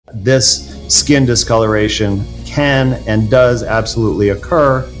this skin discoloration can and does absolutely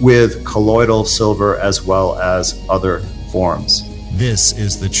occur with colloidal silver as well as other forms. This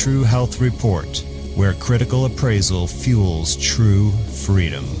is the True Health Report, where critical appraisal fuels true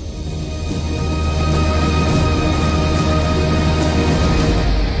freedom.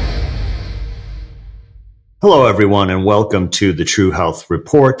 Hello, everyone, and welcome to the True Health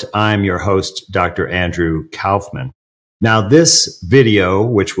Report. I'm your host, Dr. Andrew Kaufman. Now, this video,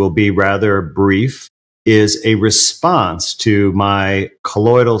 which will be rather brief, is a response to my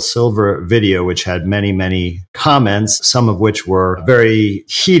colloidal silver video, which had many comments, some of which were very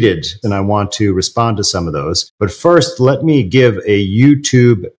heated, and I want to respond to some of those. But first, let me give a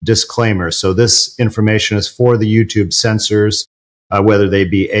YouTube disclaimer. So this information is for the YouTube censors, whether they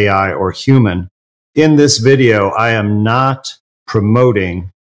be AI or human. In this video, I am not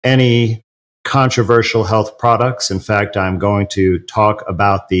promoting any controversial health products. In fact, I'm going to talk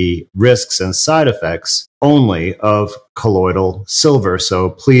about the risks and side effects only of colloidal silver.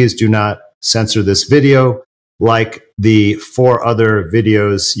 So please do not censor this video like the 4 other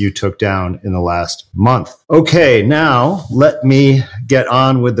videos you took down in the last month. Okay, now let me get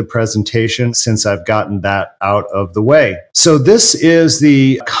on with the presentation since I've gotten that out of the way. So this is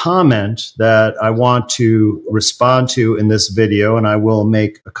the comment that I want to respond to in this video, and I will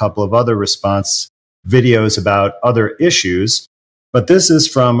make a couple of other response videos about other issues. But this is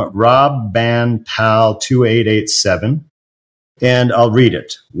from Rob Ban Pal 2887, and I'll read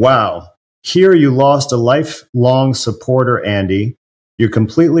it. Wow. Here you lost a lifelong supporter, Andy. You're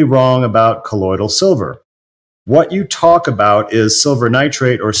completely wrong about colloidal silver. What you talk about is silver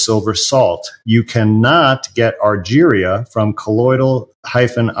nitrate or silver salt. You cannot get Argyria from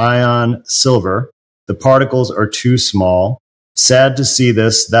colloidal-ion silver. The particles are too small. Sad to see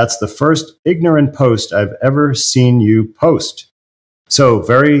this. That's the first ignorant post I've ever seen you post. So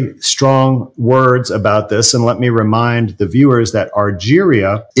very strong words about this. And let me remind the viewers that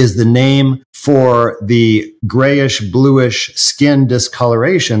Argyria is the name for the grayish bluish skin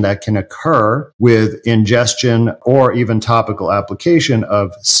discoloration that can occur with ingestion or even topical application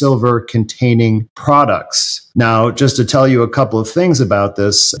of silver containing products. Now, just to tell you a couple of things about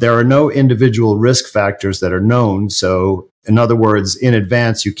this, there are no individual risk factors that are known. So in other words, in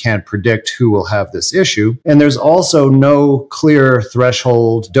advance, you can't predict who will have this issue. And there's also no clear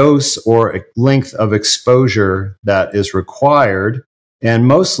threshold dose or length of exposure that is required. And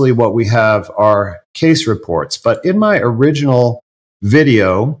mostly what we have are case reports. But in my original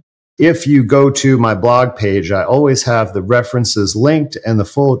video, if you go to my blog page, I always have the references linked and the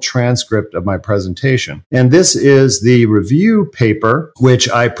full transcript of my presentation. And this is the review paper, which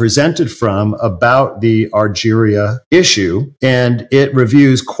I presented from about the Argyria issue. And it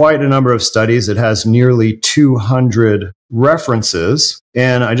reviews quite a number of studies. It has nearly 200 references.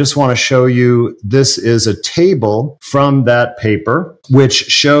 And I just want to show you, this is a table from that paper, which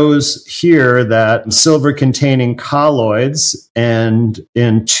shows here that silver containing colloids, and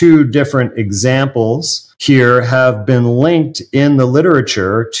in 2 different examples here, have been linked in the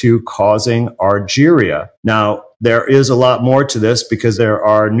literature to causing Argyria. Now, there is a lot more to this because there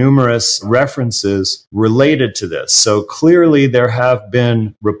are numerous references related to this. So clearly there have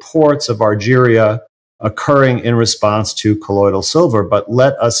been reports of Argyria occurring in response to colloidal silver. But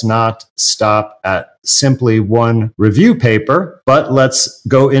let us not stop at simply one review paper, but let's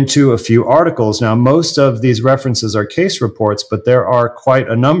go into a few articles. Now, most of these references are case reports, but there are quite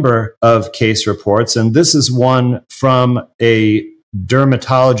a number of case reports. And this is one from a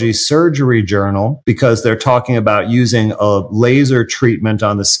dermatology surgery journal because they're talking about using a laser treatment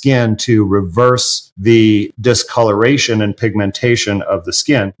on the skin to reverse the discoloration and pigmentation of the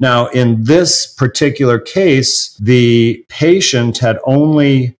skin. Now, in this particular case, the patient had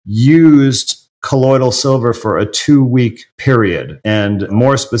only used colloidal silver for a 2-week period, and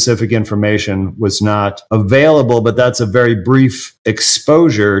more specific information was not available, but that's a very brief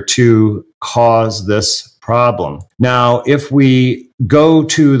exposure to cause this problem. Now, if we go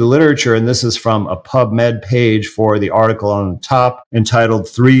to the literature, and this is from a PubMed page for the article on the top entitled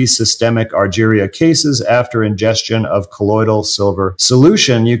 3 Systemic Argyria Cases After Ingestion of Colloidal Silver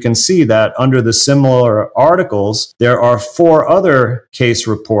Solution, you can see that under the similar articles, there are 4 other case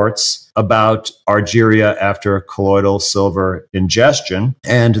reports about Argyria after colloidal silver ingestion.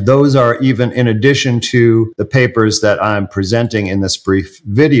 And those are even in addition to the papers that I'm presenting in this brief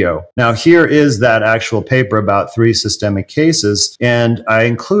video. Now, here is that actual paper about 3 systemic cases. And I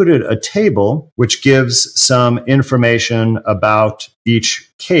included a table which gives some information about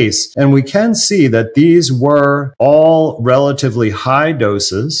each case. And we can see that these were all relatively high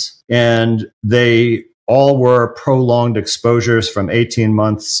doses, and they all were prolonged exposures from 18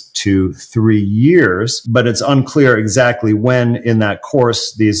 months to 3 years, but it's unclear exactly when in that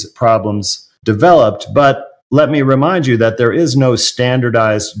course these problems developed. But let me remind you that there is no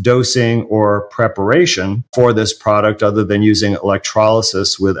standardized dosing or preparation for this product other than using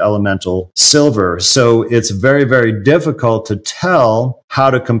electrolysis with elemental silver. So it's very, very difficult to tell how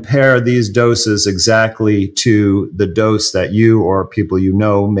to compare these doses exactly to the dose that you or people you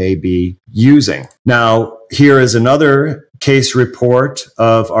know may be using. Now, here is another case report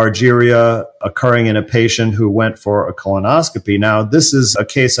of Argyria occurring in a patient who went for a colonoscopy. Now, this is a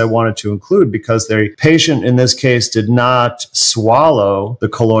case I wanted to include because the patient in this case did not swallow the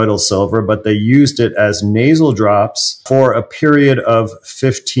colloidal silver, but they used it as nasal drops for a period of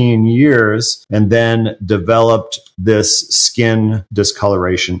 15 years and then developed this skin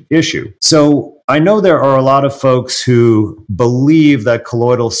discoloration issue. So I know there are a lot of folks who believe that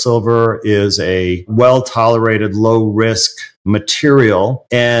colloidal silver is a well-tolerated, low-risk material,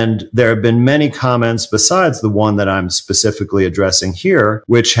 and there have been many comments besides the one that I'm specifically addressing here,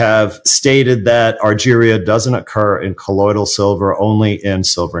 which have stated that Argyria doesn't occur in colloidal silver, only in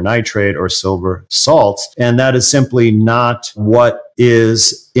silver nitrate or silver salts, and that is simply not what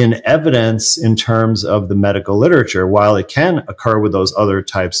is in evidence in terms of the medical literature. While it can occur with those other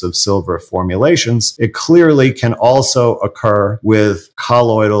types of silver formulations, it clearly can also occur with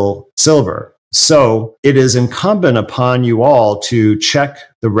colloidal silver. So it is incumbent upon you all to check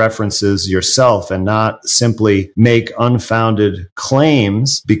the references yourself and not simply make unfounded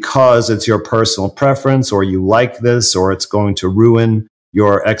claims because it's your personal preference or you like this or it's going to ruin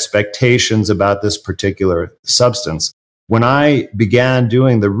your expectations about this particular substance. When I began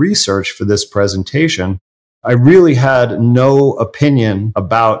doing the research for this presentation, I really had no opinion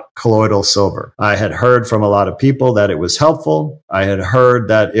about colloidal silver. I had heard from a lot of people that it was helpful. I had heard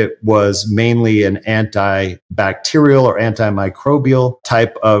that it was mainly an antibacterial or antimicrobial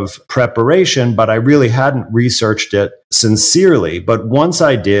type of preparation, but I really hadn't researched it sincerely. But once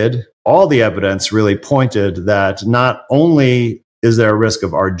I did, all the evidence really pointed that not only is there a risk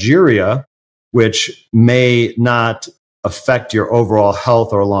of Argyria, which may not affect your overall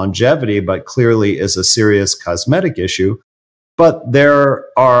health or longevity, but clearly is a serious cosmetic issue. But there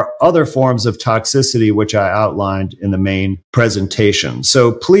are other forms of toxicity, which I outlined in the main presentation.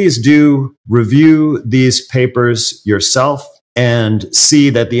 So please do review these papers yourself and see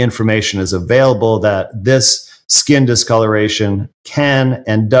that the information is available, that this skin discoloration can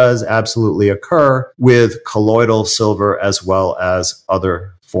and does absolutely occur with colloidal silver as well as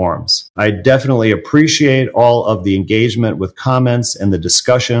other forms. I definitely appreciate all of the engagement with comments and the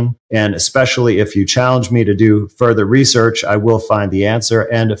discussion, and especially if you challenge me to do further research, I will find the answer.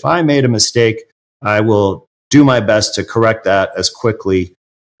 And if I made a mistake, I will do my best to correct that as quickly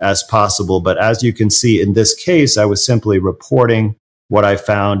as possible. But as you can see in this case, I was simply reporting what I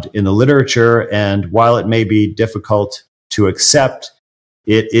found in the literature, and while it may be difficult to accept,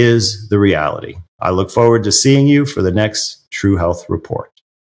 it is the reality. I look forward to seeing you for the next True Health Report.